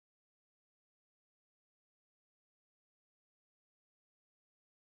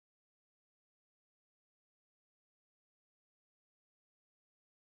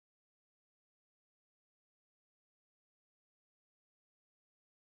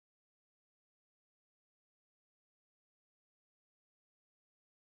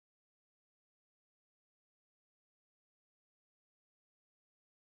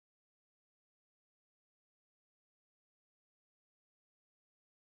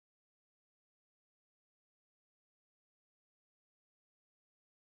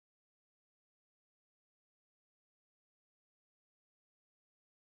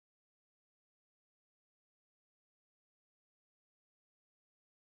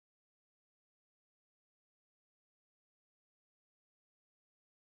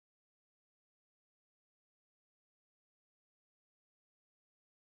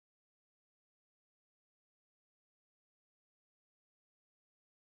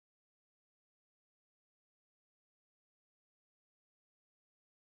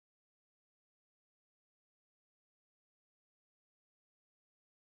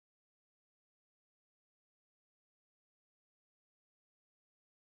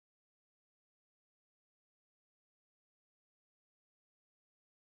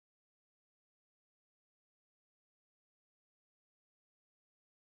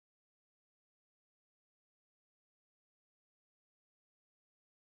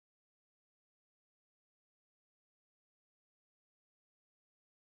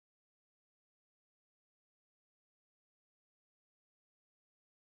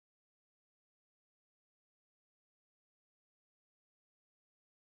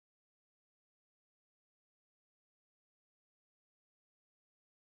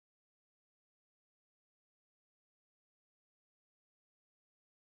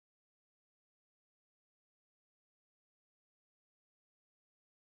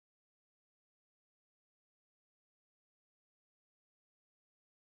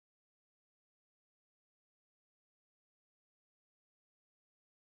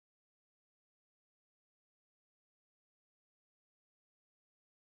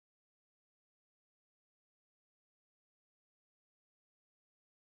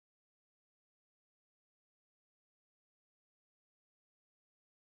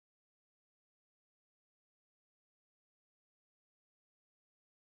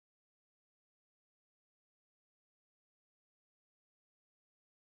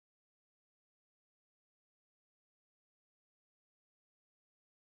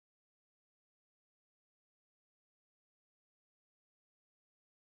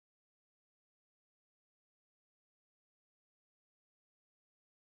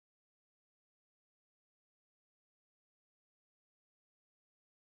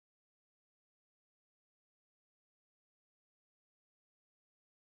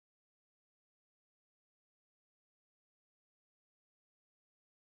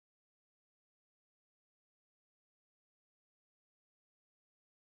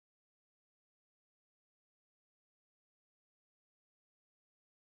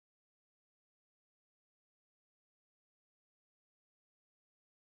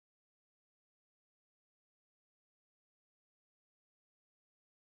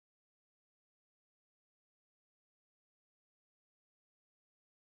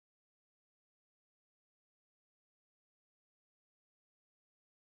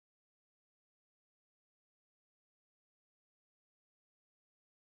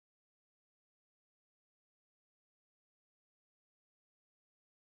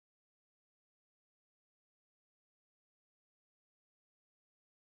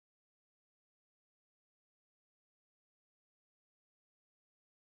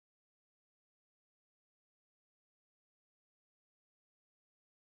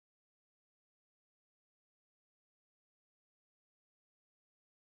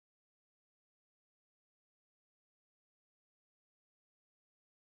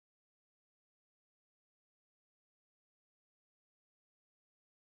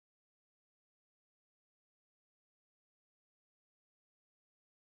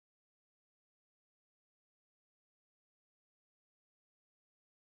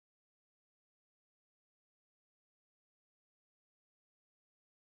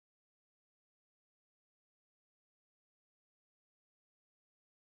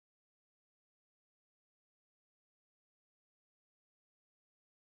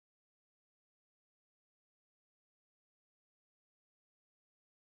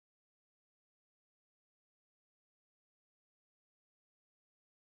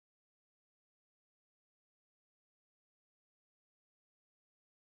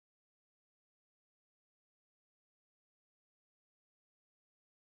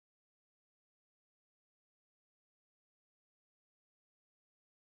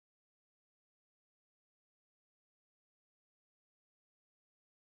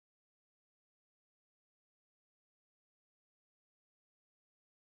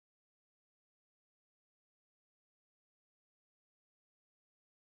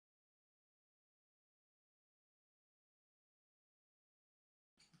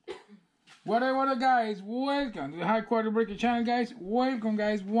What up, guys? Welcome to the High Quality Breaker channel, guys. Welcome,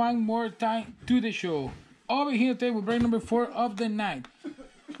 guys, one more time to the show. Over here today with break number 4 of the night.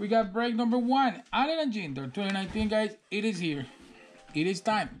 We got break number 1, Allen and GINTER 2019, guys. It is here. It is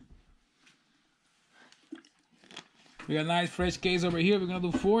time. We got a nice fresh case over here. We're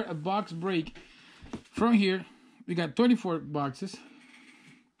gonna do 4 box break. From here, we got 24 boxes.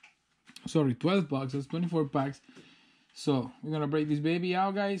 Sorry, 12 boxes, 24 packs. So we're gonna break this baby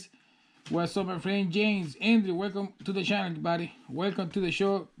out, guys. What's up, my friend James? Andrew, welcome to the channel, buddy. Welcome to the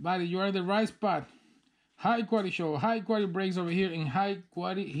show, buddy. You are in the right spot. High quality show, high quality breaks over here, and high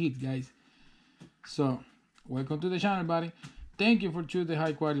quality hit, guys. So, welcome to the channel, buddy. Thank you for choosing the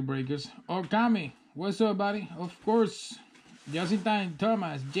high quality breakers. Okami, what's up, buddy? Of course, just in time.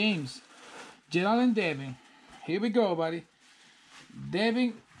 Thomas, James, Gerald, and Devin. Here we go, buddy.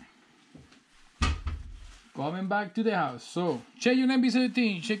 Devin coming back to the house. So check your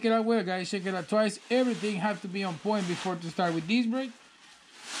NB17. Check it out well, guys. Check it out twice. Everything have to be on point before to start with this break.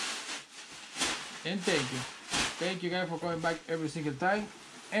 And thank you guys for coming back every single time,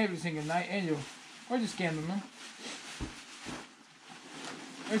 every single night. Angel, where's this candle, man?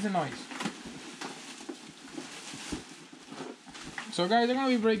 Where's the noise? So guys, I'm gonna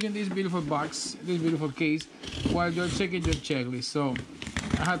be breaking this beautiful box, this beautiful case, while you're checking your checklist. So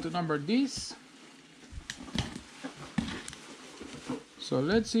I have to number this. So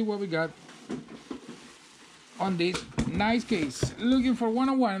let's see what we got on this nice case. Looking for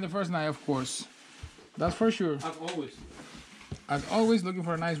 101 in the first night, of course. That's for sure. As always. As always, looking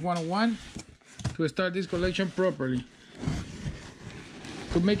for a nice 101 to start this collection properly.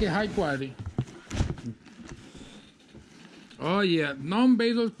 To make it high quality. Oh yeah,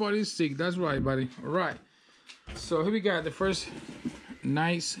 non-baseball spot is sick. That's right, buddy. All right. So here we got the first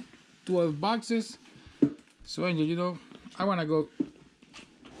nice 12 boxes. So Angel, you know, I wanna go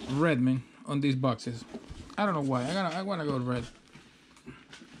red, man, on these boxes. I don't know why. I wanna go red.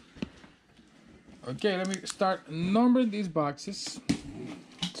 Okay, let me start numbering these boxes.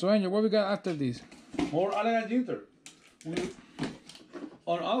 So Angel, what we got after this? More Allen and GINTER.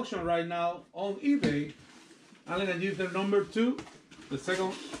 On auction right now on eBay. Allen and GINTER number 2, the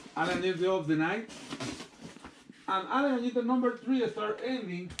second Allen and GINTER of the night. And Allen and GINTER number 3 start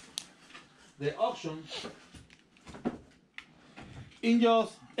ending the auction in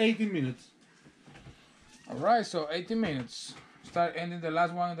just 18 minutes. All right, so 18 minutes. Start ending the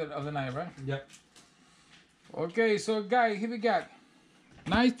last one of the night, right? Yeah. Okay, so guys, here we got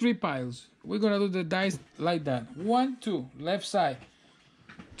nice 3 piles. We're gonna do the dice like that. 1, 2, left side.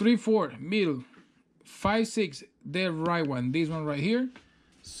 3, 4, middle. 5, 6, the right one. This one right here.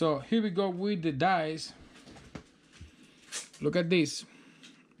 So here we go with the dice. Look at this.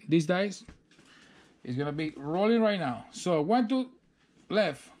 This dice is gonna be rolling right now. So 1, 2,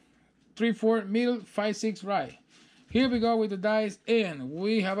 left. 3, 4, middle. 5, 6, right. Here we go with the dice, and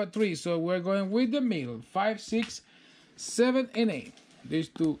we have a 3, so we're going with the middle. 5, 6, 7, and 8. These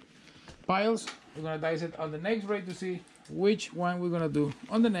 2 piles. We're gonna dice it on the next break to see which one we're gonna do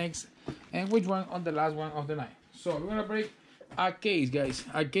on the next, and which one on the last one of the night. So we're gonna break a case, guys,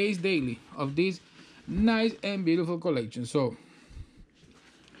 a case daily of this nice and beautiful collection. So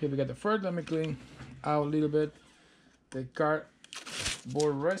here we got the first. Let me clean out a little bit the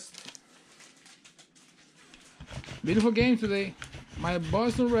cardboard rest. Beautiful game today. My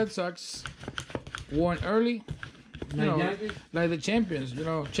Boston Red Sox won early. You know, like the champions. You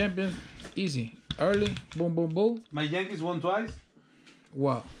know, champions easy. Early, boom, boom, boom. My Yankees won twice.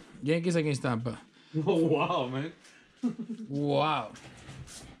 Wow. Yankees against Tampa. Oh, wow, man. Wow.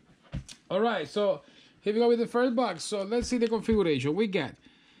 All right, so here we go with the first box. So let's see the configuration. We got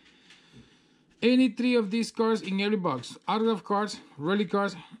any 3 of these cards in every box. Autograph cards, relic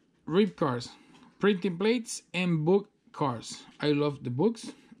cards, rip cards, printing plates, and book cards. I love the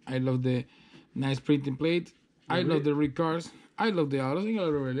books. I love the nice printing plate. I love the rip cards. I love the autos. I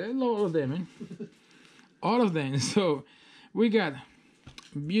love all of them, man. All of them. So we got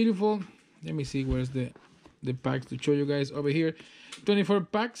beautiful. Let me see where's the packs to show you guys over here. 24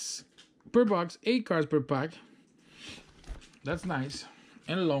 packs per box, 8 cards per pack. That's nice.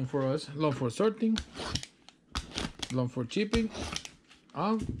 And long for us. Long for sorting. Long for shipping.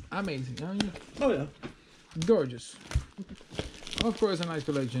 Oh, amazing. Oh, yeah. Gorgeous. Of course, a nice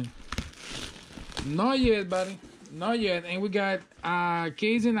collection. Not yet, buddy. Not yet. And we got a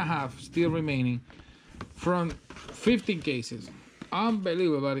case and a half still remaining from 15 cases.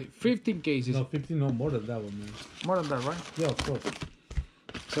 Unbelievable, buddy. 15 cases. No, 15, no, more than that one, man. More than that, right? Yeah, of course.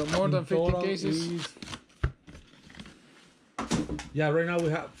 So more than 15 cases. Yeah, right now we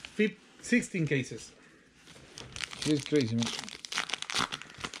have 16 cases. She's crazy, man.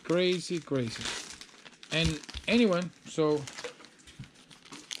 crazy, crazy. And anyone, so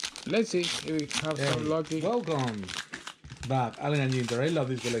let's see if we have some lucky. Welcome back, Allen and Ginter. I love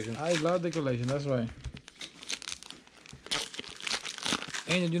this collection. I love the collection, that's right.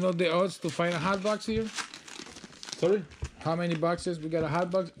 And you know the odds to find a hot box here? Sorry? How many boxes? We got a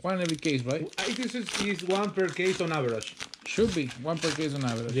hot box, one in every case, right? I think this is one per case on average. Should be one per case on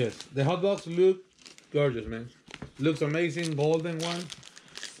average. Yes, the hot box look gorgeous, man. Looks amazing, golden one.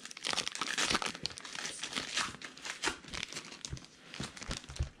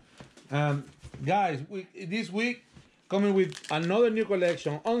 Guys, this week coming with another new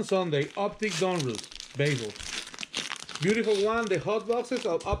collection on Sunday. Optic Donruss baseball. Beautiful one. The hot boxes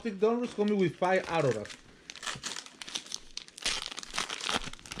of Optic Donruss coming with 5 autographs.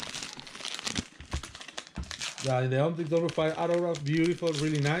 Yeah, the Optic Donruss 5 autographs, beautiful,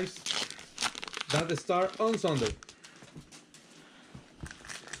 really nice. That's the start on Sunday.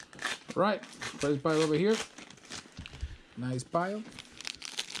 Right, first pile over here. Nice pile.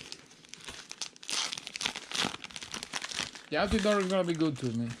 The Optic Donruss is gonna be good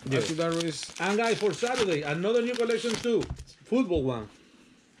too, man. Yes. Optic Donruss. And guys, for Saturday, another new collection too. Football one.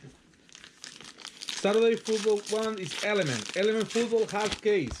 Saturday football one is Element. Element football half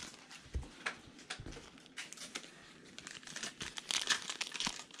case.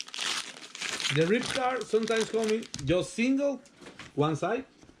 The rip card sometimes coming just single, one side,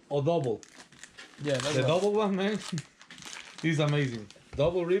 or double. Yeah, that's The right. double one, man, is amazing.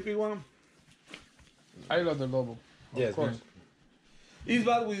 Double ripping one. I love the double. Yes, Of course. man. It's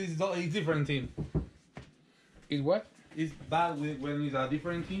bad with it's different team. Is what? It's bad with when it's a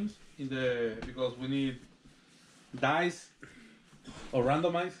different teams in the because we need dice or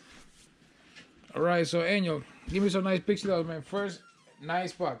randomize. All right, so Angel, give me some nice pixie dolls, man. First,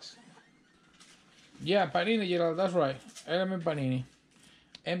 nice box. Yeah, Panini, Gerald, that's right. Element Panini.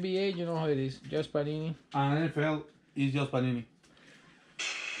 NBA, you know how it is. Just Panini. And NFL is just Panini.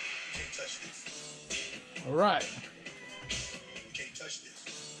 All right. Can't touch this.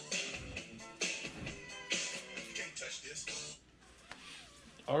 Can't touch this.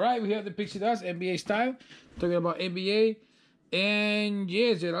 All right, we have the pixie dust, NBA style. Talking about NBA. And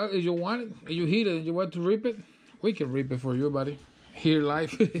yes, Gerald, if you want it, if you heat it, and you want to rip it, we can rip it for you, buddy. Here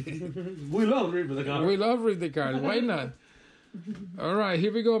live. We love ripping the card. We love rip the cards. Why not? All right,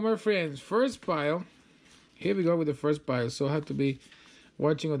 here we go, my friends. First pile. Here we go with the first pile. So I have to be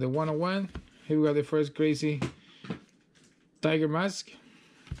watching with the 101. Here we got the first crazy tiger mask.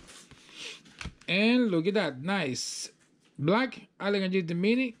 And look at that. Nice. Black Allen and Ginter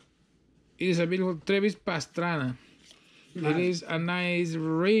Mini. It is a beautiful Travis Pastrana. Nice. It is a nice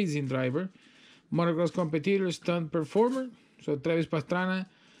racing driver. Motocross competitor, stunt performer. So Travis Pastrana.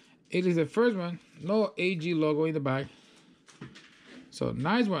 It is the first one. No AG logo in the back. So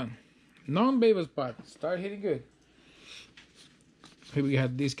nice one. Non-baby spot. Start hitting good. Here we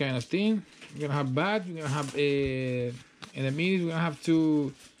have this kind of thing. We're gonna have bat. We're gonna have in the minis. We're gonna have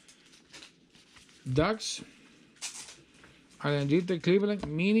 2 ducks. Allen Ginter Cleveland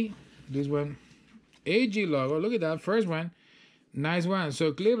Mini. This one, AG logo. Look at that first one. Nice one.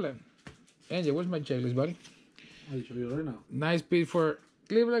 So Cleveland. Angel, where's my checklist, buddy? I'll show you right now. Nice piece for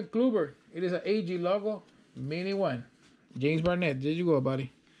Cleveland Kluber. It is an AG logo. Mini one. James Barnett. There you go,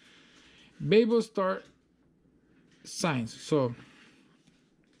 buddy. Babel Star signs. So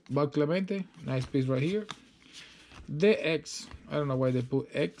Bob Clemente, nice piece right here. The X, I don't know why they put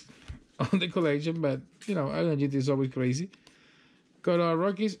X on the collection, but you know, Allen Ginter is always crazy. Got our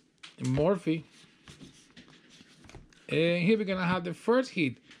Rockies, Morphe. And here we're gonna have the first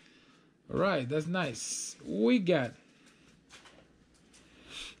hit. All right, that's nice. We got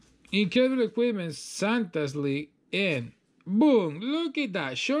Incredible Equipment, Santa's League, and boom, look at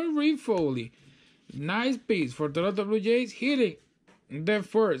that. Sean Reed Foley. Nice piece for Toronto Blue Jays, hitting the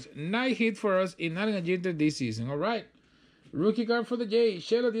first nice hit for us in Allen Ginter this season. All right. Rookie card for the Jays.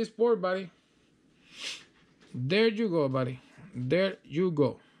 Shell of the sport, buddy. There you go, buddy. There you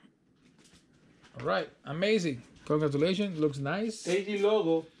go. All right. Amazing. Congratulations. Looks nice. AG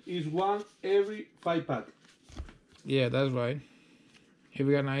logo is one every 5 pack. Yeah, that's right. Here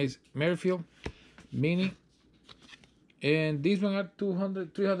we got nice Merrifield Mini. And this one got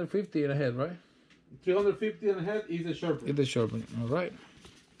 200, 350 in a head, right? 350 and a half is the short. It's the short one. All right.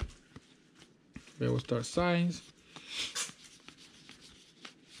 There will start signs.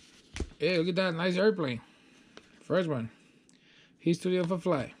 Hey, look at that. Nice airplane. First one. History of a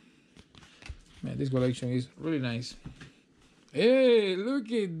Fly. Man, this collection is really nice. Hey,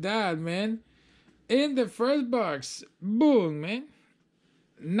 look at that, man. In the first box. Boom, man.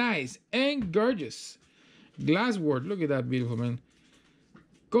 Nice and gorgeous. Glassword. Look at that beautiful, man.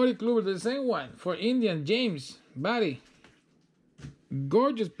 Cody Kluber, the same one for Indian James Batty.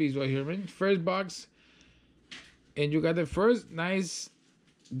 Gorgeous piece right here, man. First box, and you got the first nice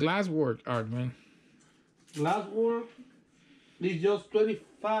glass work art, man. Glass work is just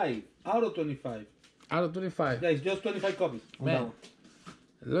 25 out of 25. Out of 25. Yeah, it's just 25 copies. Man,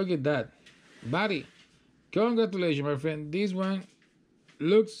 look at that. Batty, congratulations, my friend. This one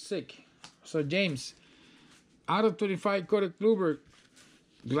looks sick. So, James, out of 25, Cody Kluber,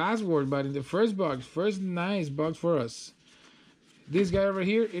 glasswork, but in the first box, first nice box for us. This guy over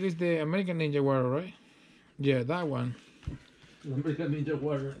here, it is the American Ninja Warrior, right? Yeah, that one. American Ninja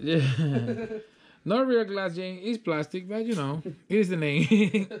Warrior. Yeah. Not real glass, James. It's plastic, but you know, it is the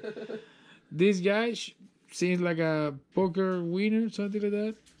name. This guy seems like a poker winner, something like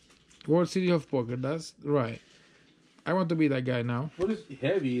that. World Series of Poker, that's right. I want to be that guy now. What is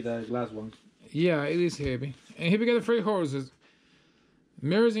heavy, that glass one? Yeah, it is heavy. And here we got the three horses.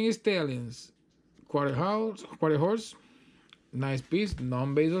 Mirrors and Stallions. Quarter horse. Nice piece.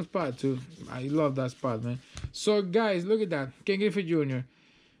 Non-basal spot too. I love that spot, man. So guys, look at that. Ken Griffey Jr.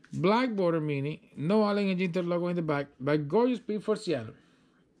 Black border mini. No Allen and GINTER logo in the back. But gorgeous piece for Seattle.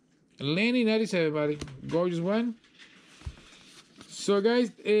 Lenny 97, buddy. Gorgeous one. So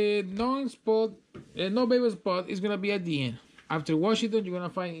guys, no baseball spot is gonna be at the end. After Washington, you're gonna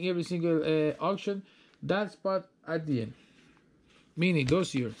find in every single auction that spot at the end. Meaning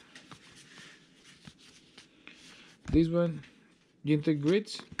those here. This one, GINTER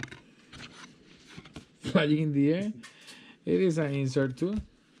grits, flying in the air. It is an insert too.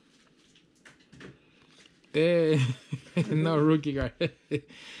 No rookie guy.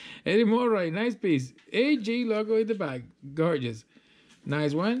 Eddie Murray, nice piece. AG logo in the back, gorgeous.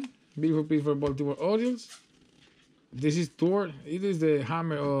 Nice one, beautiful piece for Baltimore Orioles. This is Thor. It is the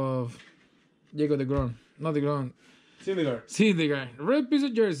hammer of Diego DeGrom, not DeGrom. Syndergaard. Red piece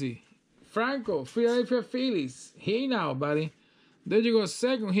of jersey. Franco, Philadelphia Phillies. Hey now, buddy. There you go.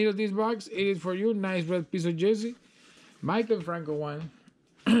 Second hit of this box. It is for you. Nice red piece of jersey. Michael Franco won.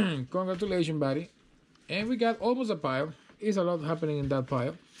 Congratulations, buddy. And we got almost a pile. There's a lot happening in that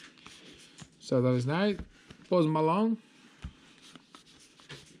pile. So that is nice. Post Malone.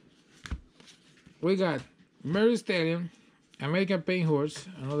 We got Mary Stallion, American Paint Horse,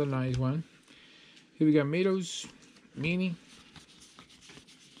 another nice one. Here we got Meadows, Mini.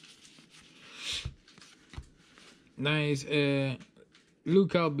 Nice.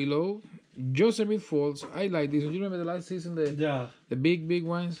 Look out below. Yosemite Falls. I like this one. You remember the last season? The big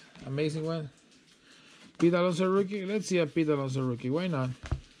ones. Amazing one. Pete Alonso rookie. Let's see a Pete Alonso rookie. Why not?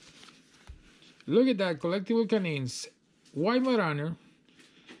 Look at that. Collectible Canines. White Mariner.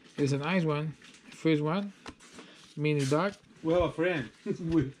 It's a nice one. First one. Mini dog. We have a friend.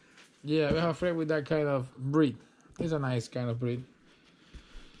 Yeah, we have a friend with that kind of breed. It's a nice kind of breed.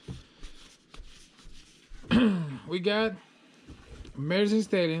 We got Mares and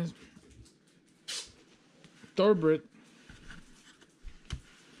Stallions, Thorbred.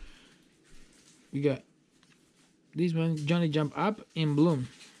 We got this one, Johnny Jump Up in Bloom.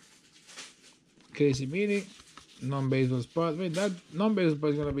 Crazy Mini, non-baseball spot. Wait, that non-baseball spot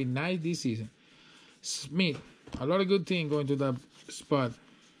is gonna be nice this season. Smith, a lot of good things going to that spot.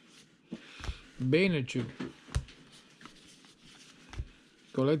 Vaynerchuk.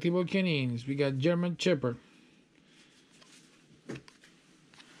 Collectible Canines. We got German Shepherd.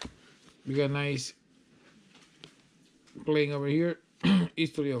 We got nice playing over here.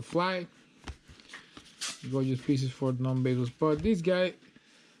 History of Fly. Gorgeous pieces for non-baseball spot. This guy,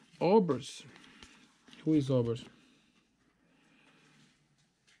 Obers. Who is Obers?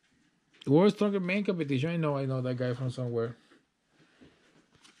 World Stronger Main Competition. I know that guy from somewhere.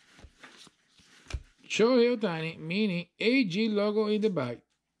 Shohei Ohtani Mini AG logo in the back.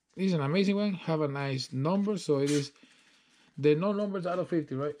 This is an amazing one. Have a nice number, so it is the no numbers out of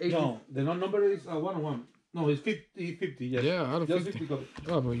 50, right? 80. No, the no number is 101. No, it's 50. Yes. Yeah, out of just 50. 50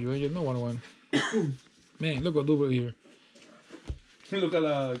 Oh, but you know 101. Man, look at double here. Look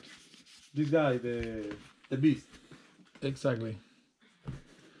at this guy, the beast. Exactly.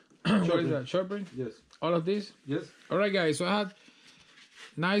 What is that? Sharpring? Yes. All of these? Yes. All right, guys. So I had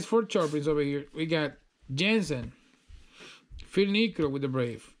nice 4 Sharprings over here. We got Jensen, Phil Niekro with the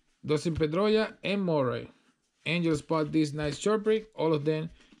Brave, Dustin Pedroia, and Murray. Angel spot this nice Sharpring. All of them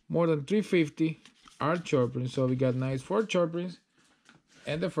more than 350 are Sharprings. So we got nice 4 Sharprings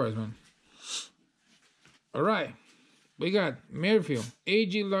and the first one. All right. We got Merrifield,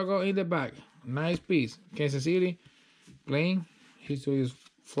 AG logo in the back. Nice piece. Kansas City playing. History is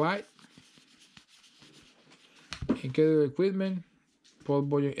Flight. Incredible Equipment. Paul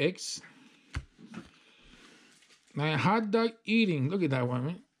Boyer X. My hot dog eating. Look at that one,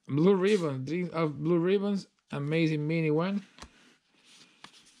 man. Blue ribbon. 3 of blue ribbons. Amazing mini one.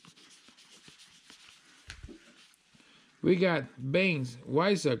 We got Baines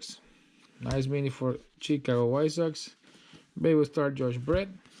White Sox. Nice mini for Chicago White Sox. Baby Star George Brett.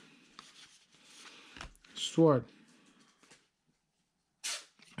 Swart.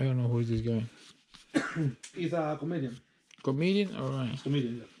 I don't know who is this guy. He's a comedian. Comedian? Alright.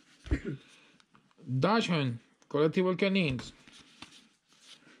 Comedian, yeah. Dachshund. Collectible Canines.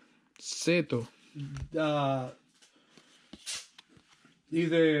 Seto.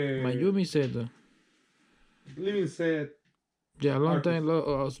 He's a Mayumi Seto. living set. Yeah, long Artist.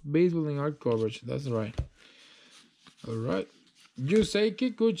 time baseball and art coverage. That's right. Alright. Yusei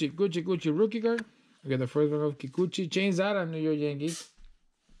Kikuchi. Kikuchi rookie card. We got the first one of Kikuchi. James Adams, New York Yankees.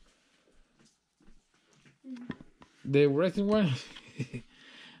 The wrestling one.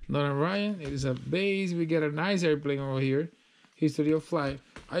 Nolan Ryan. It is a base. We get a nice airplane over here. History of Flight.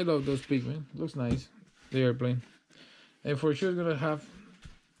 I love those pigs, man. Looks nice. The airplane. And for sure, gonna have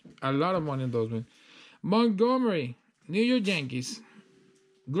a lot of money in those, man. Montgomery, New York Yankees.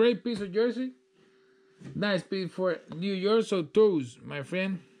 Great piece of jersey. Nice piece for New York. So toes, my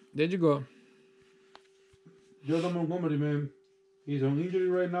friend. There you go. Jordan Montgomery, man. He's on injury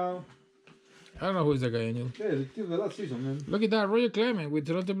right now. I don't know who is that guy, Angel. Yeah, it's still the last season, man. Look at that, Roger Clement with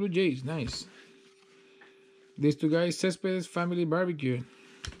Toronto Blue Jays. Nice. These two guys, Cespedes Family Barbecue.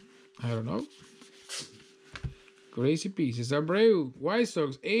 I don't know. Crazy pieces. Abreu, White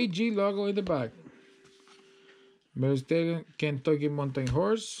Sox, AG logo in the back. Mercedes, Kentucky Mountain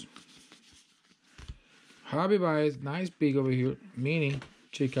Horse. Javi Baez, nice pick over here. Mini,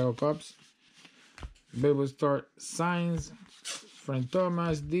 Chicago Cubs. Baby Star Signs. Frank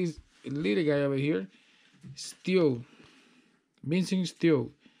Thomas. This little guy over here. Steele. Vincent Steele.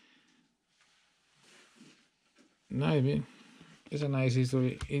 Nice, man. It's a nice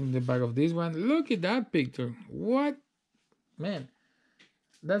history in the back of this one. Look at that picture. What? Man.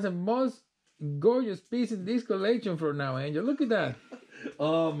 That's the most gorgeous piece in this collection for now, Angel. Look at that.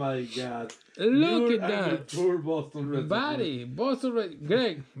 Oh my God. Look You're at that. Poor Boston Red Sox. Body. Boston Red.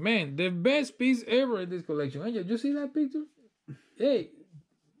 Greg, man, the best piece ever in this collection. Angel, you see that picture? Hey,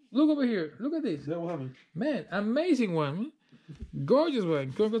 look over here. Look at this. Is that what happened? Man, amazing one. Man. Gorgeous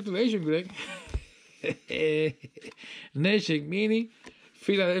one. Congratulations, Greg. Neshek Mini,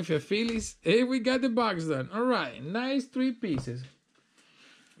 Philadelphia Phillies. Hey, we got the box done. All right, nice 3 pieces.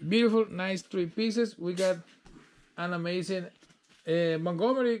 Beautiful, nice 3 pieces. We got an amazing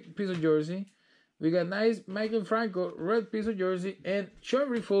Montgomery piece of jersey. We got nice Michael Franco red piece of jersey and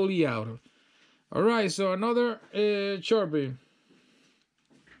Cherry Foley out. All right, so another Sharpie.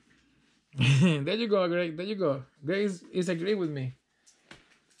 There you go, Greg. There you go. Greg is agreeing with me.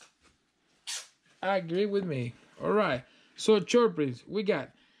 Agree with me. All right. So Sharpies, we got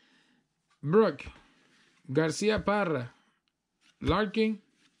Brooke, Garcia Parra, Larkin,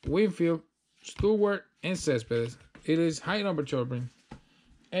 Winfield, Stewart, and Cespedes. It is high number Sharpie.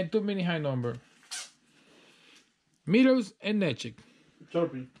 And 2 mini high number. Middles and Nechik.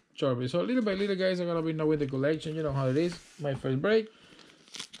 Sharpie. Sharpie. So little by little, guys, are gonna be knowing the collection. You know how it is. My first break.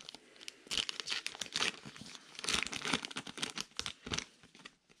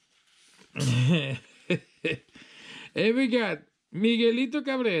 And we got Miguelito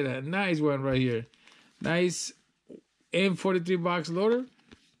Cabrera. Nice one right here. Nice M43 box loader.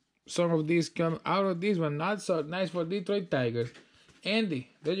 Some of these come out of this one. Not so nice for Detroit Tigers. Andy,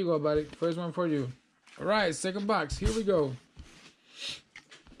 there you go, buddy. First one for you. All right, second box. Here we go.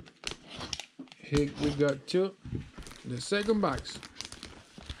 Here we got 2. The second box.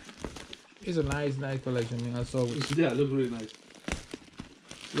 It's a nice collection, man, as always. Yeah, it looks really nice.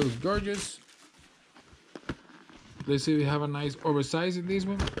 Looks gorgeous. Let's see if we have a nice oversize in this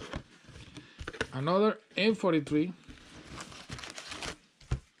one. Another M43.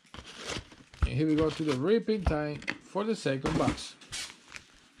 And here we go to the ripping time for the second box.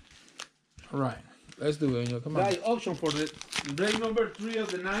 All right, let's do it, Angel. Come on. Guys, auction for the break number 3 of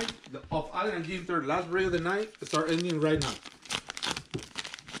the night of Allen and Ginter. Last break of the night. Start ending right now.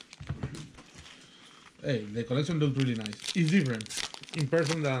 Hey, the collection looks really nice. It's different in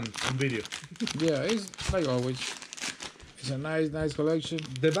person than on video. Yeah, it's like always. It's a nice collection.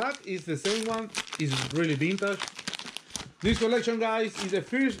 The back is the same one. It's really vintage. This collection, guys, is the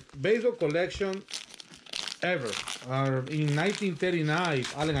first baseball collection ever. In 1939,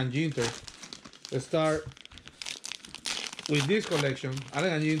 Allen and Ginter start with this collection.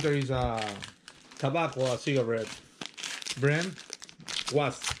 Allen and Ginter is a tobacco, a cigarette brand.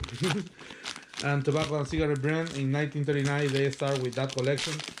 Was. And tobacco and cigarette brand. In 1939, they start with that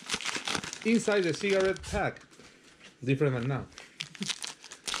collection. Inside the cigarette pack, different than now.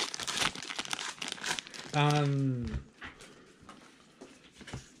 And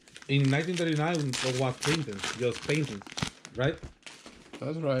in 1939, it was painting, just painting, right?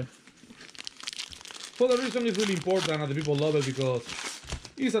 That's right. For the reason it's really important and the people love it because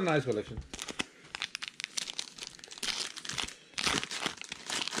it's a nice collection.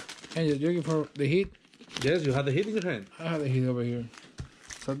 And you're looking for the heat? Yes, you have the heat in your hand. I have the heat over here.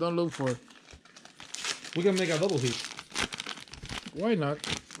 So don't look for it. We can make a double heat. Why not?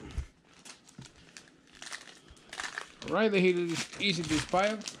 Right, the heat is easy to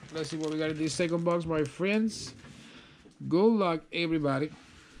spile. Let's see what we got in this second box, my friends. Good luck, everybody.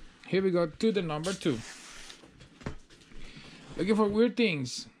 Here we go to the number 2. Looking for weird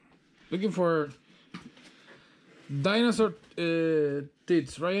things. Looking for dinosaur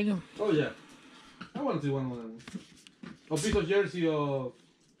tits, right, Angel? Oh yeah, I want to see one of them. A piece of jersey of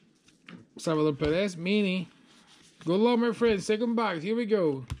Salvador Perez, mini. Good luck, my friends. Second box. Here we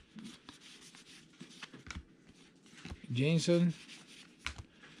go. Jameson.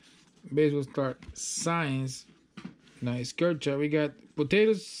 Baseball start. Science. Nice Kircha. We got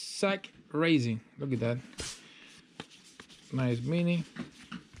potato sack racing. Look at that. Nice mini.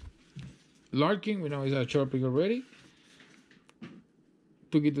 Larkin. We know he's a short pick already.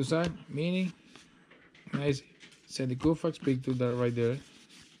 Tuki Tucson. Mini. Nice. Sandy Koufax. Pick to that right there.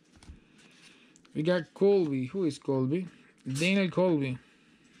 We got Colby. Who is Colby? Daniel Colby.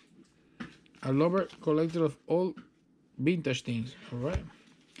 A lover collector of all vintage things. Alright.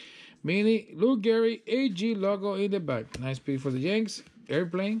 Mini. Luke Gary. AG logo in the back. Nice pick for the Yanks.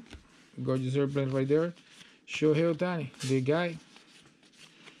 Airplane. Gorgeous airplane right there. Shohei Ohtani. The guy.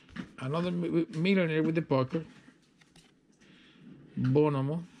 Another millionaire with the poker.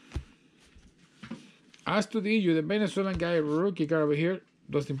 Bonomo. Astudillo. The Venezuelan guy. Rookie card over here.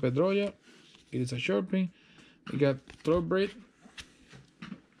 Dustin Pedroia. It is a short pin. We got Thoroughbred.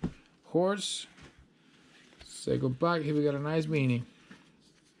 Horse. Second pack. Here we got a nice mini.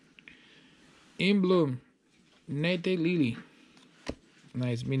 In Bloom. Nate Lily.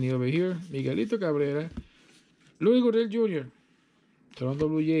 Nice mini over here. Miguelito Cabrera. Luis Gurriel Jr. Toronto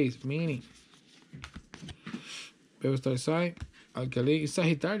Blue Jays. Mini. Pebblestar side. Alcalin.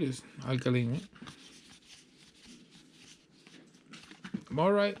 Sagittarius. Alcalin.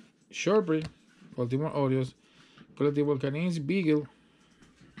 Alright. Short print. Baltimore Orioles. Collectible Canines. Beagle.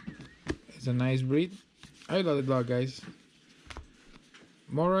 It's a nice breed. I love the dog, guys.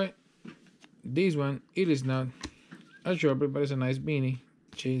 Alright. This one, it is not a short print, but it's a nice beanie.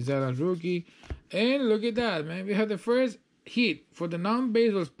 Chase Adams rookie. And look at that, man. We have the first hit for the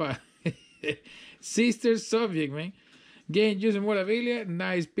non-baseball spot. Sister subject, man. Game using memorabilia.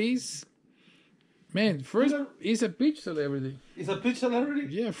 Nice piece. Man, first, it's a pitch celebrity. It's a pitch celebrity?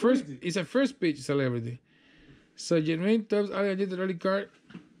 Yeah, first, it's a first pitch celebrity. So, genuine TOPPS Alligator early card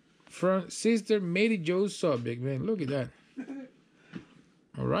from Sister Mary Jo subject, man. Look at that.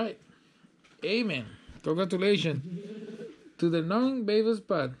 All right. Amen. Congratulations to the non-baseball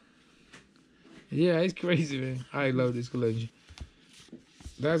spot. Yeah, it's crazy, man. I love this collection.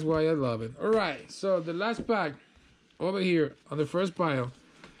 That's why I love it. All right. So, the last pack over here on the first pile.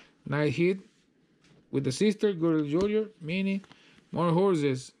 Nice hit. With the Sister, Gurriel Jr., mini, more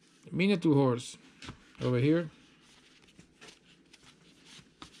horses, miniature horse over here.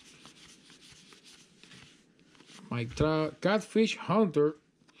 Mike Trout, Catfish Hunter,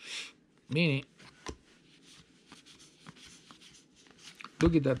 mini.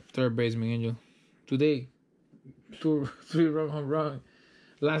 Look at that third baseman, Angel. Today, 3-run home run.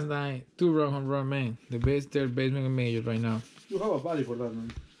 Last night, 2-run home run, man. The best third baseman in major right now. You have a body for that,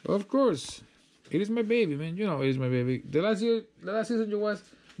 man. Of course. It is my baby, man. You know it is my baby. The last season you was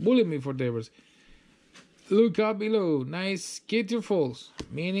bullying me for Devers. Look up below. Nice Kitty Falls.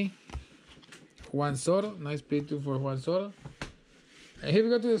 Mini. Juan Soto. Nice picture for Juan Soto. And here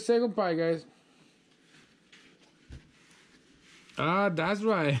we go to the second pie, guys. Ah, that's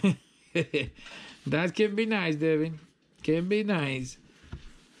right. That can be nice, Devin. Can be nice.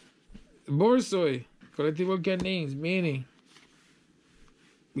 Borsoi. Collectible Canines. Mini.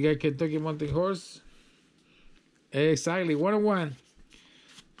 We got Kentucky Mountain Horse. Exactly. 101.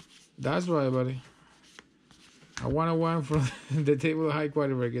 That's right, buddy. A 101 from the table of high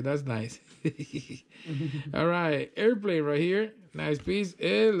quality record. That's nice. All right. Airplane right here. Nice piece.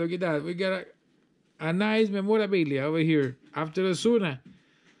 Hey, look at that. We got a nice memorabilia over here. After the Suna.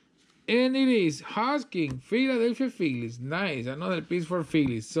 And it is Hosking Philadelphia Phillies. Nice. Another piece for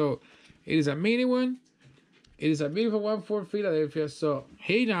Phillies. So, it is a mini one. It is a beautiful one for Philadelphia. So,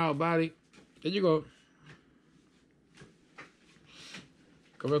 hey now, buddy. There you go.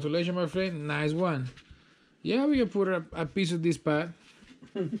 Congratulations, my friend. Nice one. Yeah, we can put a piece of this pad.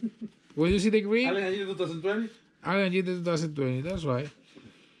 When you see the green? Allen and Gilter 2020. Allen Gilter 2020, that's right.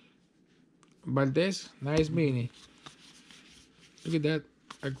 Valdez, nice mini. Look at that.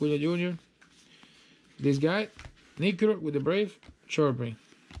 Acuna Jr. This guy, Nicker with the Brave, Chorping.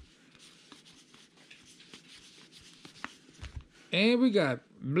 And we got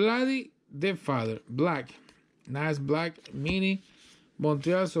Bloody the Father, black. Nice black mini.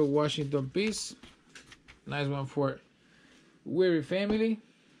 Montreal, so Washington piece. Nice one for Weary family.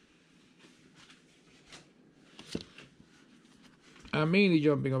 A mini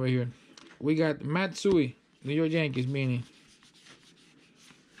jumping over here. We got Matsui, New York Yankees mini.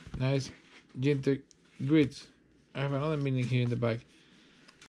 Nice GINTER grits. I have another mini here in the back.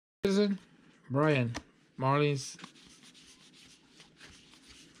 Brian, Marlins.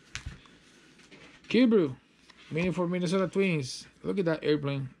 Kibru, mini for Minnesota Twins. Look at that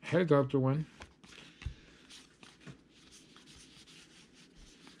airplane, helicopter one.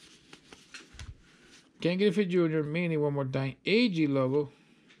 Ken Griffey Jr. mini one more time. AG logo.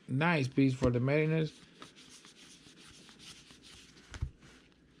 Nice piece for the Mariners.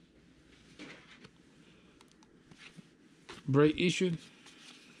 Break issued.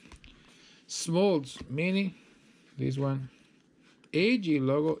 Smoltz mini. This one. AG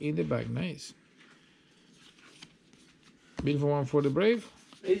logo in the back. Nice. Beautiful one for the Brave.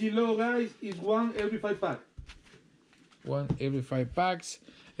 AG logo, guys, is 1 every 5 pack. 1 every 5 packs.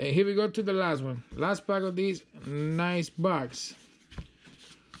 And here we go to the last one. Last pack of this nice box.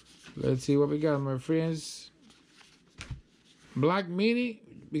 Let's see what we got, my friends. Black mini.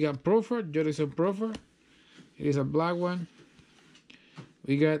 We got Proffer, Jefferson Proffer. It is a black one.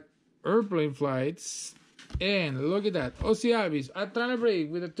 We got airplane flights. And look at that. Ozzy Alvis, Atlanta Brave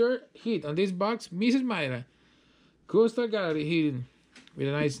with the third hit on this box. Mrs. Mayra. Coastal Gallery hitting with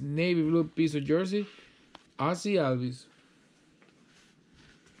a nice navy blue piece of jersey. Ozzy Alvis.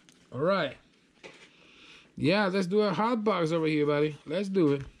 All right. Yeah, let's do a hot box over here, buddy. Let's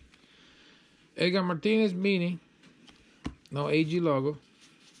do it. Edgar Martinez mini. No AG logo.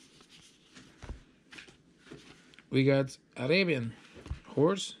 We got Arabian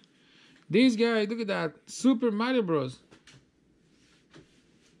horse. This guy, look at that. Super Mario Bros.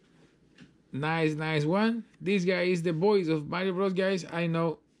 Nice one. This guy is the voice of Mario Bros, guys. I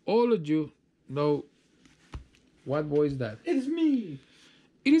know all of you know what voice that. It is me.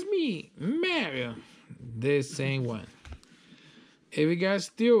 It is me, Mario. The same one. And we got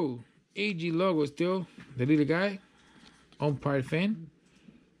still AG logo, still the little guy. Umpire fan.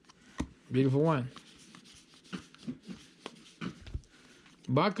 Beautiful one.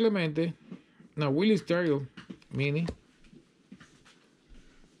 Bob Clemente. Now Willie Stereo mini.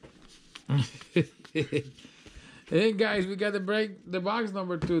 Hey guys, we got the box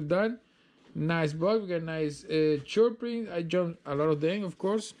number 2 done. Nice box. We got nice chirping. I jumped a lot of them, of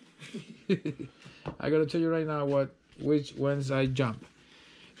course. I gotta tell you right now which ones I jump.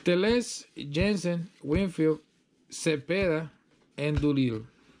 Teles, Jensen, Winfield, Cepeda, and Doolittle.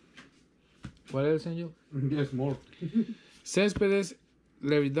 What else, Angel? Yes, more. Cespedes,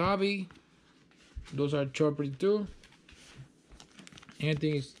 Larry Dobbie. Those are chirping too.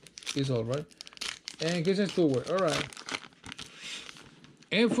 Anything is all right. And Kirsten Stewart. All right.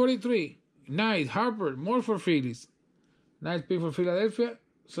 M43. Nice. Harper. More for Phillies. Nice pick for Philadelphia.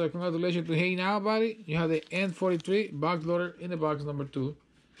 So congratulations to Hey Now, buddy. You have the N43 box loader in the box number 2.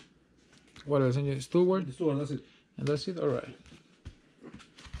 What else? Stewart. Stewart, that's it. And that's it. All right.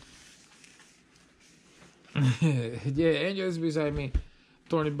 Yeah, Angel is beside me,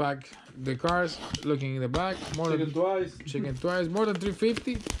 turning back the cars, looking in the back. Checking twice. More than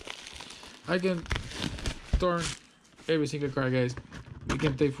 350. I can turn every single car, guys. We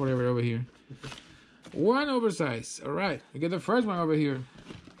can take forever over here. One oversized. All right, we get the first one over here.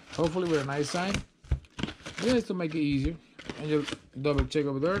 Hopefully with a nice sign. Just to make it easier. And you double check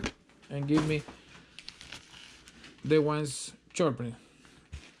over there and give me the ones chirping.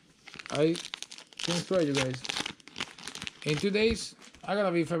 I can swear you guys. In 2 days, I'm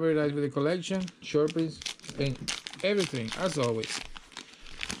gonna be familiarized with the collection, chirpings, and everything as always.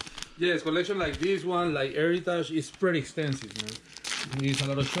 Yes, collection like this one, like Heritage, is pretty extensive, man. It's a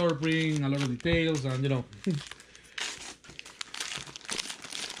lot of chirping, a lot of details, and you know.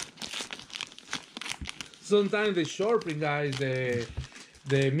 Sometimes the chirping, guys, the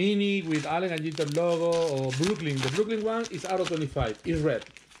mini with Allen and Gilter logo or Brooklyn. The Brooklyn one is out of 25. It's red.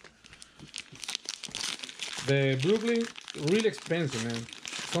 The Brooklyn, really expensive, man.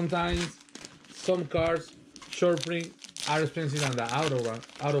 Sometimes some cars, chirping, are expensive than the outer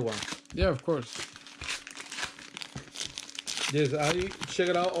one. Yeah, of course. Yes, I checked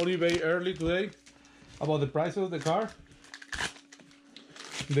it out on eBay early today. about the price of the car.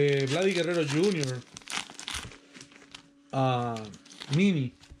 The Vladi Guerrero Jr.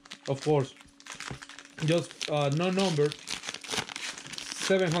 Mini, of course, just no number,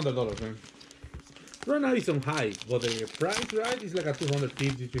 $700, man. Right now it's on high, but the price right is like a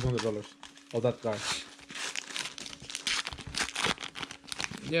 $250, $300 of that car.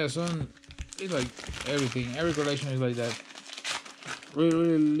 Yeah, son, it's like everything. Every collection is like that. Really,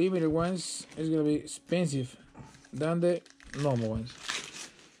 really limited ones is gonna be expensive than the normal ones.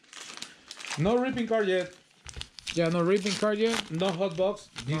 No ripping car yet. Yeah, no ripping card yet. No hot box.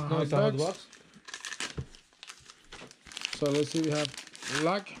 This No no hot is a hot box. box. So let's see, we have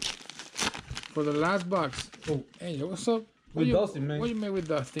luck for the last box. Oh, Angel, what's up? With dusting, man. What you make with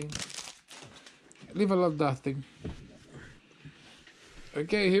dusting? Leave a lot of dusting.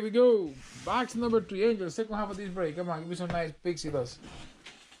 Okay, here we go. Box number 3, Angel. Second half of this break. Come on, give me some nice pixie dust.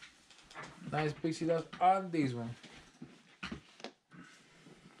 Nice pixie dust on this one.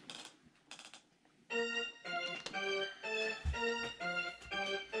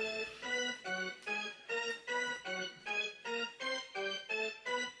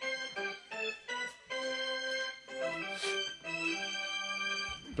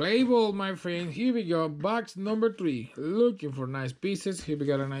 Play ball, my friend. Here we go. Box number 3. Looking for nice pieces. Here we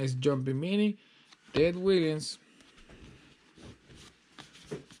got a nice jumping mini. Ted Williams.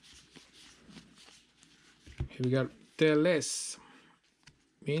 Here we got Teles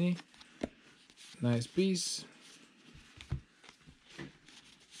mini. Nice piece.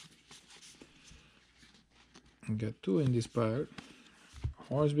 We got 2 in this part.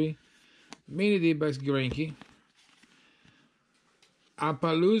 Horsby. Mini D-Backs Granky.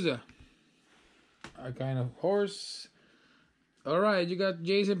 Appaloosa, a kind of horse. All right, you got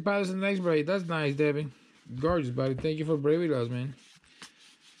Jason Patterson next break. That's nice, Debbie. Gorgeous, buddy. Thank you for being with us, man.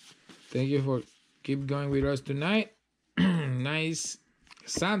 Thank you for keep going with us tonight. Nice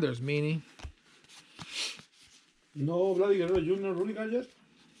Sanders mini. no Vladi Guerrero Jr. Rudy car yet.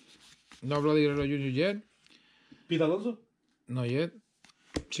 No Bloody Guerrero Jr. yet. Pete Alonso. Not yet.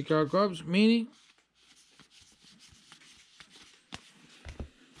 Chicago Cubs mini.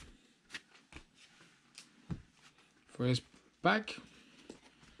 First pack.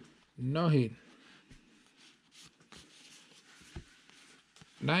 No hit.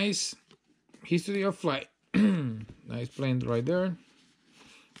 Nice history of flight. Nice plane right there.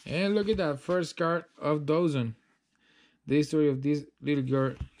 And look at that first card of Dawson. The history of this little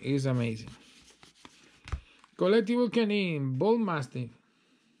girl is amazing. Collectible Canine Bull Mastiff.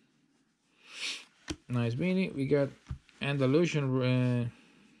 Nice mini. We got Andalusian. Man,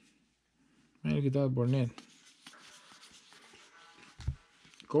 look at that Burnett.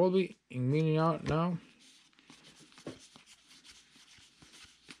 Colby in mini out now.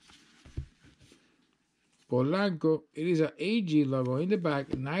 Polanco, it is a AG logo in the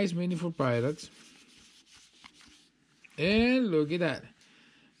back. Nice mini for Pirates. And look at that.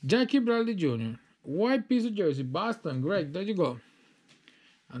 Jackie Bradley Jr. White piece of jersey. Boston. Greg, there you go.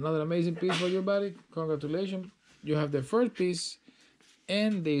 Another amazing piece for you, buddy. Congratulations. You have the first piece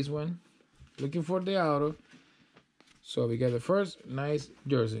and this one. Looking for the auto. So we got the first nice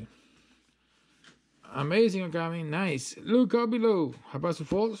jersey. Amazing, Okami. Nice. Look up below. Hapasu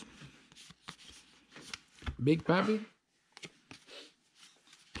Falls. Big Papi.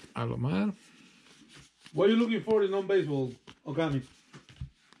 Alomar. What are you looking for in non-baseball, Okami?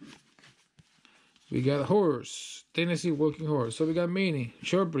 We got horse. Tennessee walking horse. So we got mini.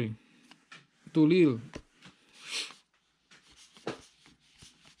 Shortbreed. Tulil.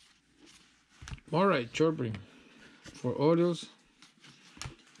 Alright, Shortbreed. For Orioles.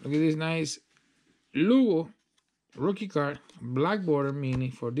 Look at this nice Lugo rookie card. Black border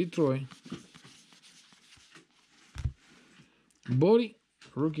mini for Detroit. Body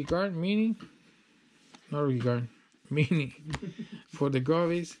rookie card mini. Not rookie card. Mini for the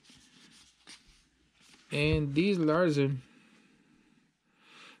Govies. And this Larson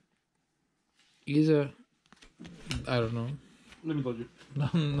is a, I don't know. Let me tell you.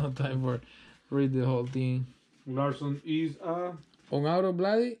 No time for read the whole thing. Larson is a... On auto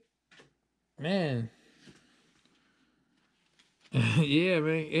bloody? Man. Yeah,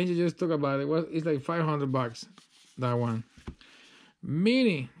 man. Angel just talked about it. It's like $500. That one.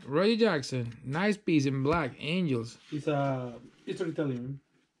 Mini. Reggie Jackson. Nice piece in black. Angels. It's Italian.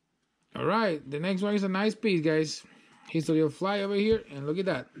 All right. The next one is a nice piece, guys. History of fly over here. And look at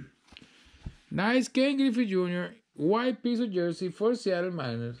that. Nice Ken Griffey Jr. White piece of jersey for Seattle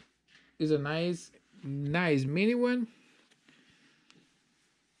Mariners. It's a nice mini one.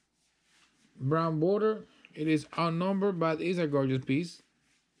 Brown border. It is unnumbered, but it's a gorgeous piece.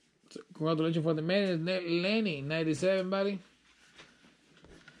 Congratulations for the man, Lenny, 97, buddy.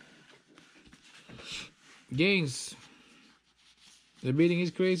 Games. The bidding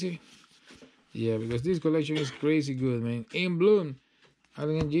is crazy. Yeah, because this collection is crazy good, man. In Bloom,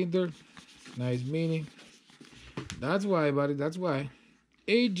 Allen and GINTER, nice mini. That's why, buddy. That's why.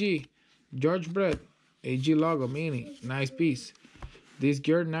 AG, George Brett, AG logo mini, nice piece. This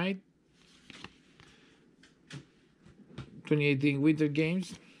girl night, 2018 Winter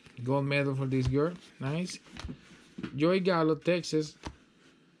Games, gold medal for this girl, nice. Joey Gallo, Texas.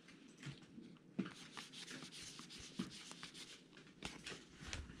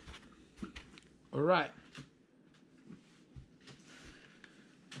 All right.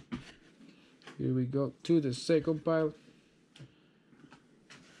 Here we go to the second pile.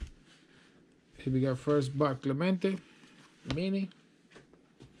 Here we got first box Clemente, mini.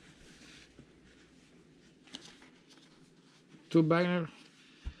 2 Wagner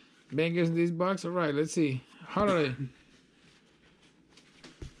bangers in this box. All right, let's see. Holiday.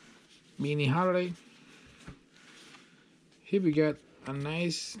 Mini Holiday. Here we got a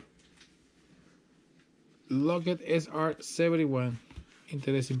nice Locket SR71.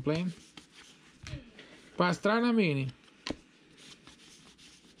 Interesting plane. Pastrana Mini.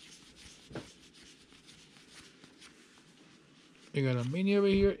 We got a mini over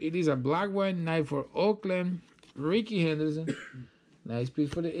here. It is a black one. Night for Oakland. Ricky Henderson. Nice piece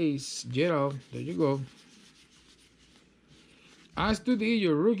for the ace. Gerald. There you go. Astute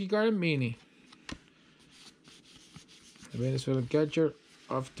your rookie card mini. The Venezuelan catcher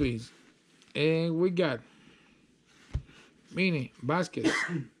of Twins. And we got mini Vasquez.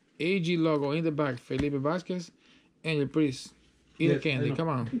 AG logo in the back. Felipe Vasquez. Angel Priest. Eat Yes, candy. Come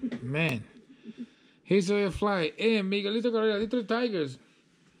on. Man. He's a fly. And Miguelito Cabrera. Detroit Tigers.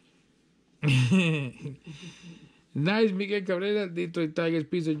 Nice Miguel Cabrera, Detroit Tigers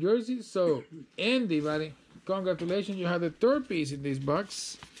piece of jersey. So, Andy, buddy, congratulations. You have the third piece in this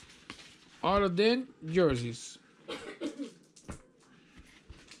box. All of them jerseys.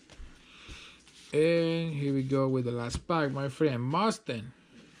 And here we go with the last pack, my friend. Mustang.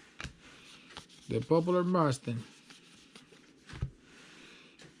 The popular Mustang.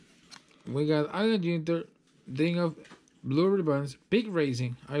 We got Allen GINTER, Ding of Blue Ribbons, Big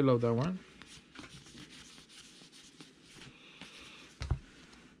Racing. I love that one.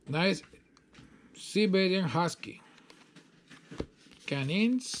 Nice Siberian Husky.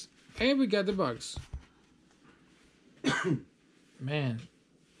 Canines. And we got the box. Man.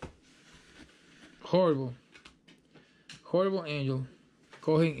 Horrible. Horrible Angel.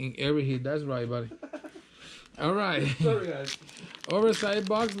 Calling in every hit. That's right, buddy. All right. Sorry, guys. Oversized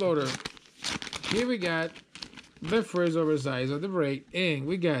box loader. Here we got the first oversized of the break. And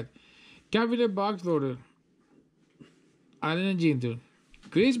we got cabinet box loader. Allen and GINTER.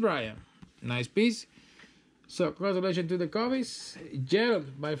 Chris Bryant. Nice piece. So, congratulations to the Cubbies. Gerald,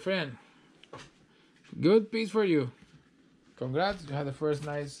 my friend. Good piece for you. Congrats. You had the first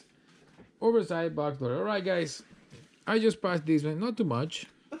nice oversized box loader. All right, guys. I just passed this one. Not too much.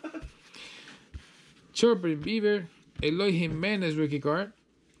 Chopper Beaver. Eloy Jimenez rookie card.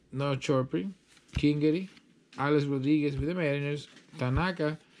 No Chopper. Kingery. Alex Rodriguez with the Mariners.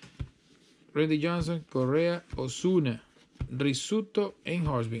 Tanaka. Randy Johnson. Correa. Osuna. Risuto and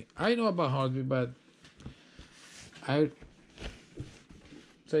Horsby. I know about Horsby, but I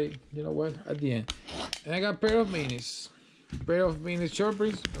say, you know what, at the end. And I got a pair of minis. Pair of minis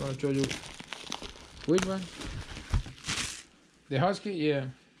Choppers. I'm going to show you which one. The Husky, yeah.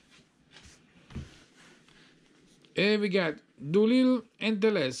 And we got Doolittle and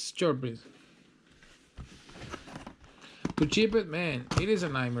Teles Choppers. To chip it, man, it is a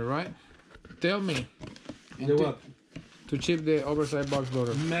nightmare, right? Tell me. The what? To chip the oversized box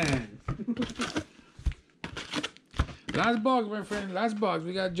loader. Man. Last box, my friend. Last box.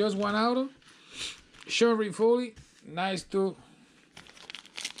 We got just one auto. Sean Reed Foley. Nice two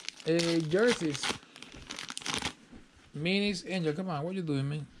jerseys. Minis. Angel, come on. What you doing,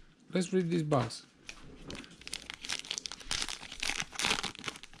 man? Let's read this box.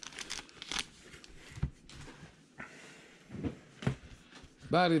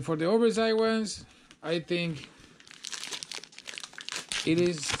 But for the oversized ones, I think it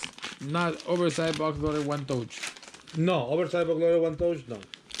is not oversized box loader one touch. No, oversized box loader one touch, no.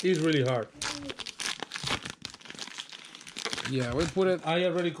 It's really hard. Yeah, we put it. I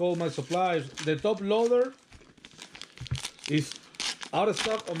already called my suppliers. The top loader is out of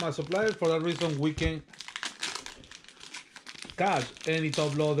stock on my suppliers. For that reason, we can catch any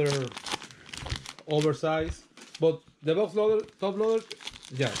top loader oversized. But the box loader, top loader,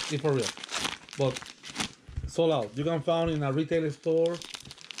 yeah, it's for real. But sold out. You can find in a retail store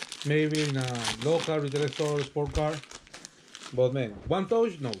maybe in a local retail store, sport car. But man, one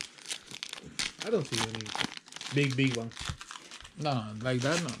touch, no. I don't see any big one No, like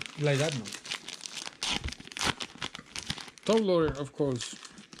that, no. like that. No. Top loader, of course.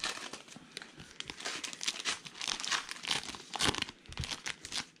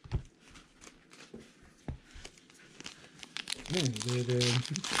 Man,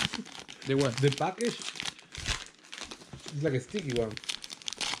 The what? the package is like a sticky one.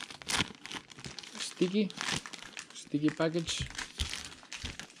 Sticky package.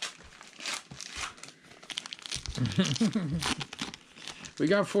 We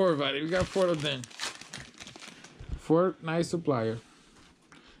got 4, buddy. We got 4 of them. 4 nice supplier.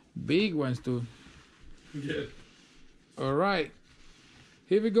 Big ones too. Yeah. All right.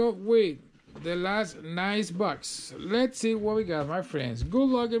 Here we go with the last nice box. Let's see what we got, my friends. Good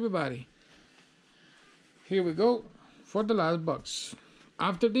luck, everybody. Here we go for the last box.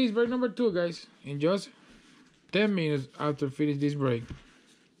 After this, break number 2, guys. In just 10 minutes after finish this break.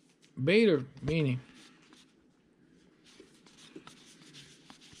 Bader, meaning.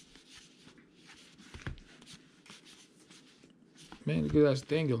 Man, look at that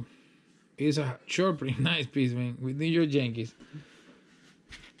stangle. It's a short, pretty nice piece, man. With New York Yankees.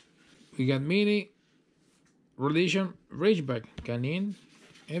 We got Mini, Relation, Ridgeback, Canin,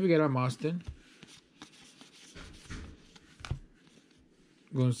 and we got a Mustang.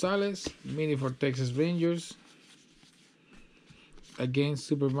 Gonzalez, Mini for Texas Rangers. Again,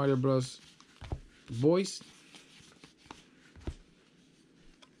 Super Mario Bros. Boys.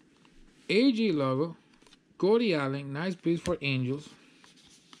 AG logo. Cody Allen, nice piece for Angels.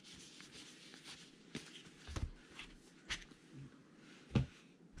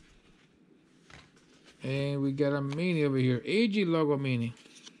 And we got a mini over here. AG logo mini.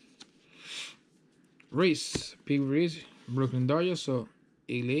 Reese, Pete Reese, Brooklyn Dodgers. So,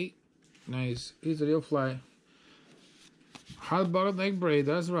 elite. Nice. History of fly. Hot bottom neck braid,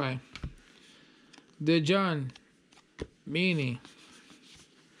 that's right. The John mini.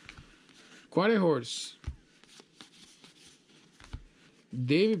 Quarter horse.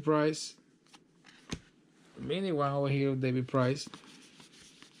 David Price. Mini one over here, David Price.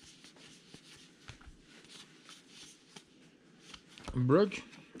 Brooke,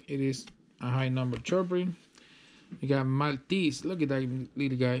 it is a high number chirping. We got Maltese. Look at that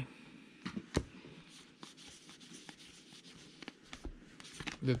little guy.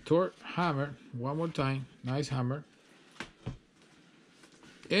 The Torque hammer. One more time. Nice hammer.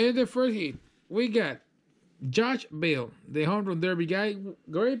 And the first hit, we got Josh Bell, the home run derby guy.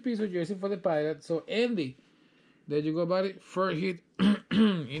 Great piece of jersey for the Pirates. So, Andy, there you go, buddy. First hit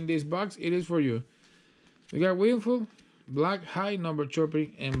in this box. It is for you. We got Winfield. Black high number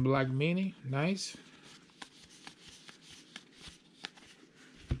chopping and black mini. Nice.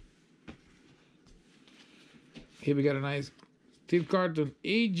 Here we got a nice Steve Carton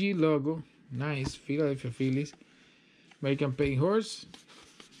AG logo. Nice. Philadelphia Phillies. American Paint Horse.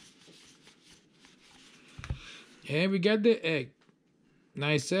 And we got the egg.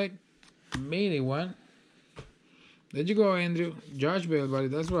 Nice egg. Mini one. There you go, Andrew. Josh Bell, buddy.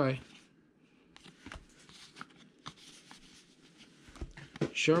 That's right.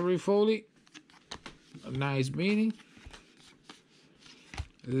 Shelby Foley, a nice mini.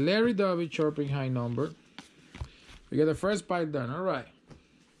 Larry Doby, chirping high number. We got the first pipe done. All right.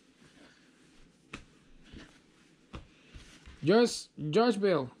 Just Josh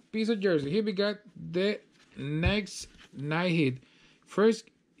Bell, piece of jersey. Here we got the next night hit. First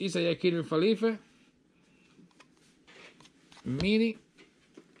is a Yakir Falifa mini,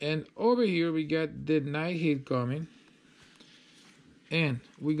 and over here we got the night hit coming. And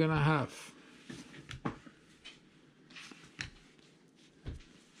we're gonna have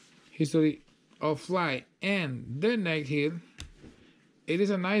history of fly and the next hit. It is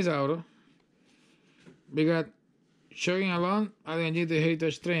a nice auto. We got showing along the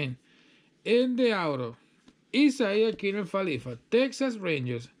Heritage Train. In the auto, Isaiah Keener Falifa, Texas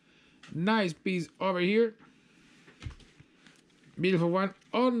Rangers. Nice piece over here. Beautiful one.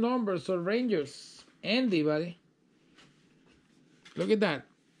 All numbers of Rangers. Andy, buddy. Look at that.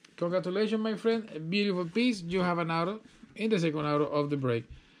 Congratulations, my friend. A beautiful piece. You have an auto in the second auto of the break.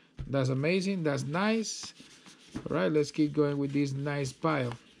 That's amazing. That's nice. All right, let's keep going with this nice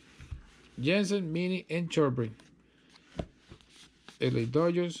pile. Jensen, Mini, and Chorbury. LA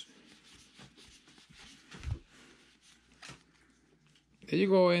Dodgers. There you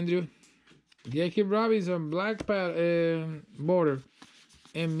go, Andrew. Jackie Robinson, black border,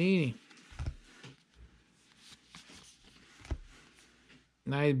 and Mini.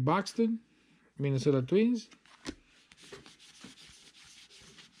 Nice Buxton, Minnesota Twins.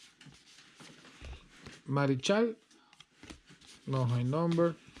 Marichal, no high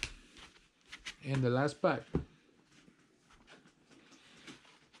number, and the last pack.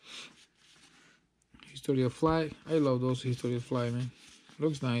 History of Fly. I love those History of Fly, man.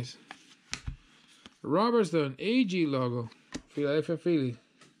 Looks nice. Robertson AG logo. Philadelphia Philly.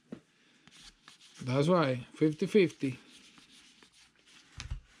 That's why. 50-50.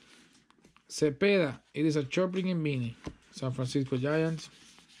 Cepeda. It is a chopping and mini. San Francisco Giants.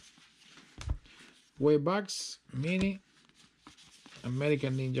 Waybox mini.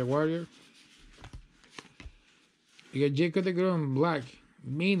 American Ninja Warrior. You got Jacob DeGrom Black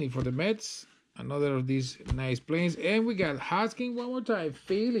mini for the Mets. Another of these nice planes. And we got Hoskins one more time.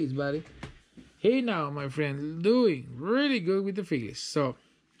 Phillies, buddy. Hey now, my friend. Doing really good with the Phillies. So,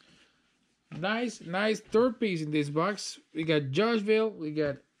 nice third piece in this box. We got Joshville. We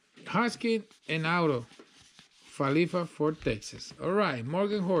got Hoskins and Auto. Falifa for Texas. All right,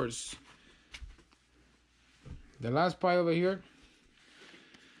 Morgan Horse. The last pile over here.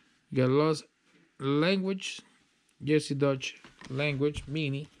 We got Lost Language. Jersey Dutch Language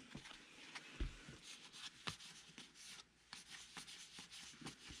Mini.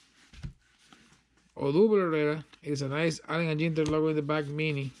 Odubel Herrera is a nice Allen and Ginter logo in the back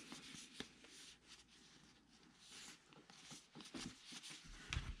mini.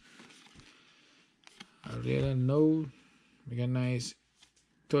 Herrera, no. We got nice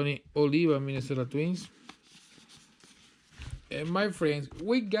Tony Oliva, Minnesota Twins. And my friends,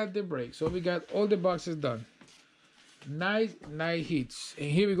 we got the break. So we got all the boxes done. Nice hits.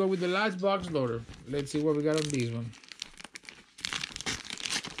 And here we go with the last box loader. Let's see what we got on this one.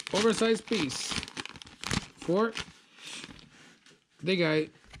 Oversized piece for the guy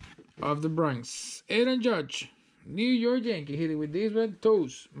of the Bronx, Aaron Judge, New York Yankee, hitting with this one.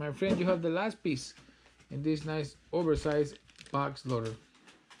 Toes, my friend, you have the last piece in this nice oversized box loader.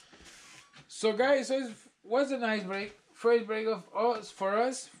 So guys, so it was a nice break. First break of us for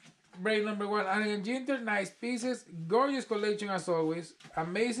us. Break number one, Allen and Ginter, nice pieces, gorgeous collection as always,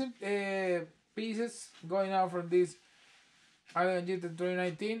 amazing pieces going out from this Allen and Ginter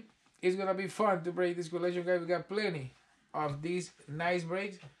 2019. It's gonna be fun to break this collection, guys. We got plenty of these nice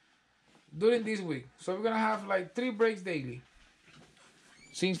breaks during this week, so we're gonna have like 3 breaks daily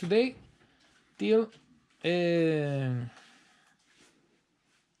since today till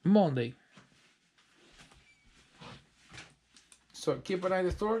Monday. So keep an eye on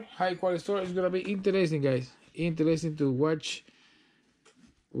the store, high quality store. It's gonna be interesting, guys. Interesting to watch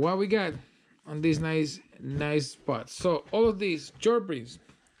what we got on these nice spots. So all of these chirpings.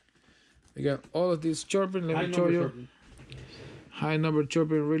 We got all of these chirping. Let me show you. High number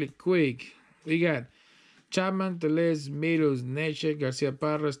chirping really quick. We got Chapman, Teles, Meadows, Neche, Garcia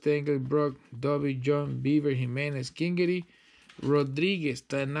Parra, Stengel, Brock, Dobby, John, Beaver, Jimenez, Kingery, Rodriguez,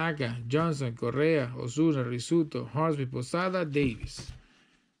 Tanaka, Johnson, Correa, Osuna, Risuto, Hornsby, Posada, Davis.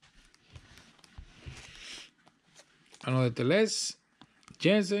 Another Teles,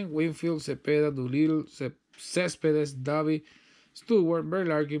 Jensen, Winfield, Cepeda, Doolittle, Cespedes, Dobby, Stewart,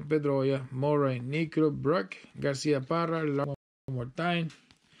 Berlarkin, Pedroia, Murray, Nicro, Brock, Garcia Parra, one more time.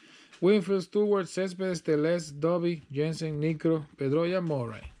 Winfield, Stewart, Cespedes, Teles, Dobby, Jensen, Nicro, Pedroia,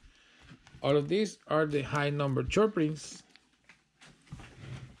 Murray. All of these are the high number chirpings.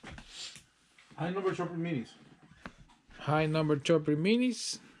 High number chopper minis. High number chopper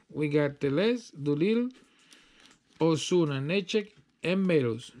minis. We got Teles, Doolittle, Osuna, Nechek, and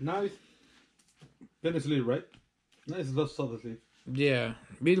Meadows. Nice penny sleeve, right? Nice lost soda sleeve. Yeah,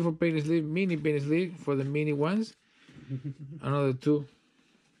 beautiful penny sleeve, mini penny sleeve for the mini ones. Another 2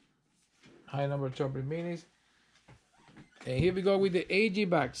 high number chopper minis. And here we go with the AG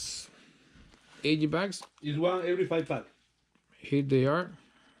bags. AG bags. Is 1 every 5 pack. Here they are.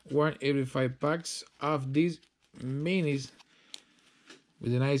 1 every 5 packs of these minis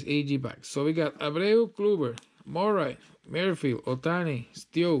with a nice AG bag. So we got Abreu, Kluber, Murray, Merrifield, Otani,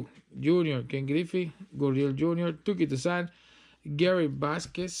 Steele Jr., Ken Griffey, Gurriel Jr., Tuki Toussaint, Gary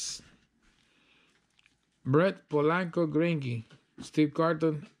Vasquez, Brett Polanco, Greinke, Steve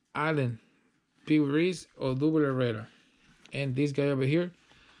Carton, Allen, P. Reese, Odubel Herrera. And this guy over here,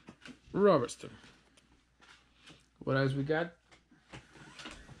 Robertson. What else we got?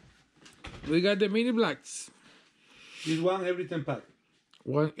 We got the mini blacks. Is 1 every 10 pack.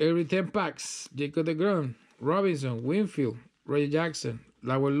 1 every 10 packs. Jacob DeGrom, Robinson, Winfield, Ray Jackson,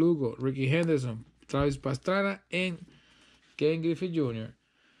 Lowell Lugo, Ricky Henderson, Travis Pastrana, and Ken Griffey Jr.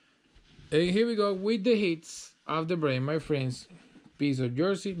 And here we go with the hits of the brain, my friends. Piece of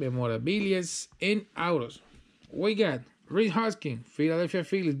jersey, memorabilias, and autos. We got Reed Hoskins, Philadelphia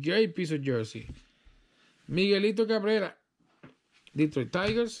Phillies, great piece of jersey. Miguelito Cabrera, Detroit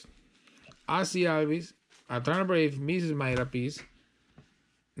Tigers. Ozzie Alvis, Atlanta Brave, Mrs. Mayra piece.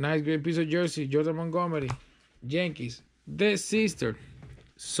 Nice great piece of jersey, Jordan Montgomery. Yankees, The Sister,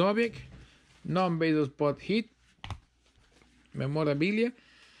 Soviet, non-baseball spot hit, memorabilia.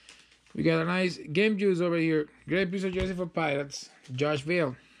 We got a nice game juice over here. Great piece of jersey for Pirates, Josh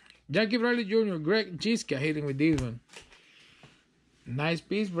Bell. Jackie Bradley Jr., Greg Jiska hitting with this one. Nice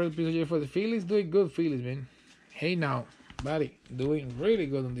piece, great piece of jersey for the Phillies. Doing good, Phillies, man. Hey now, buddy, doing really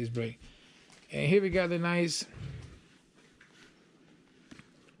good on this break. And here we got the nice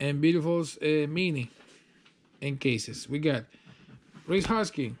and beautiful mini in cases. We got Reese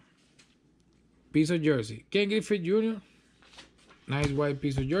Husky, piece of jersey. Ken Griffey Jr., nice white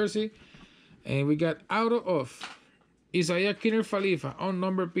piece of jersey. And we got auto of Isaiah Kinner Khalifa on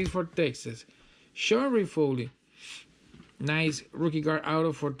number piece for Texas. Sean Rifoli, nice rookie card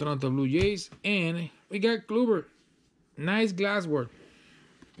auto for Toronto Blue Jays. And we got Kluber, nice glasswork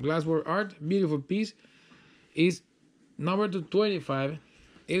art, beautiful piece. Is number to 25.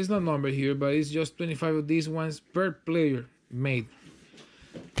 It is not numbered here, but it's just 25 of these ones per player made.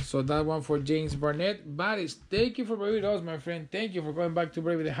 So that one for James Barnett. Buddies, thank you for being with us, my friend. Thank you for coming back to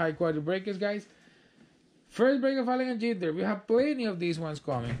break with the high quality breakers, guys. First break of Allen and GINTER. We have plenty of these ones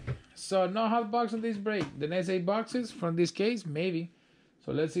coming. So no hot box on this break. The next 8 boxes from this case, maybe.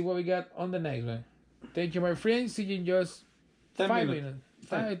 So let's see what we got on the next one. Thank you, my friend. See you in just 5 minutes.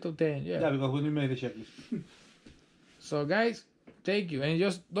 5 to 10, yeah. Yeah, because we made the checklist. So guys, thank you. And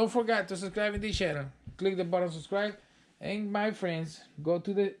just don't forget to subscribe in this channel. Click the button subscribe. And my friends, go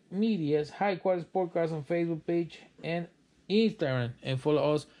to the media's High Quality Sport Cards on Facebook page and Instagram and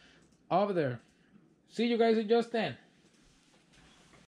follow us over there. See you guys in just 10.